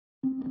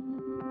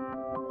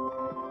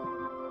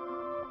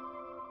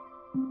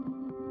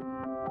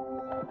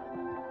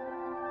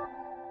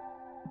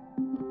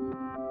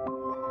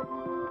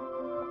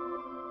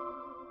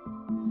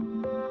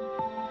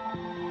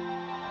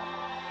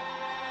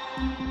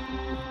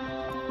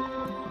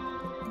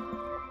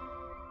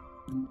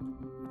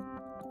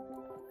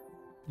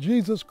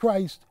Jesus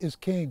Christ is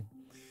King.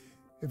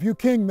 If you're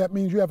King, that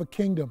means you have a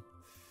kingdom.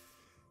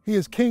 He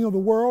is King of the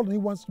world, and He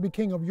wants to be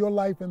King of your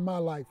life and my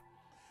life,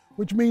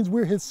 which means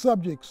we're His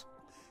subjects,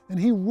 and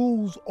He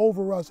rules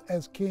over us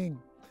as King.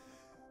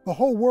 The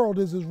whole world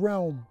is His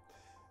realm.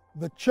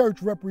 The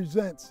church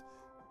represents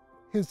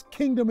His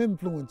kingdom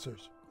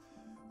influencers.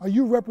 Are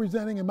you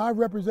representing, am I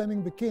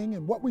representing the King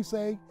in what we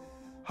say,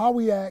 how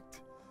we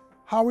act,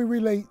 how we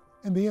relate,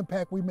 and the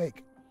impact we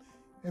make?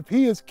 If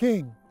He is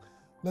King,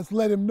 let's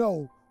let Him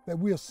know that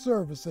we are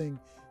servicing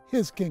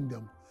His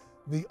kingdom,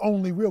 the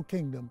only real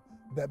kingdom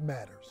that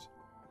matters.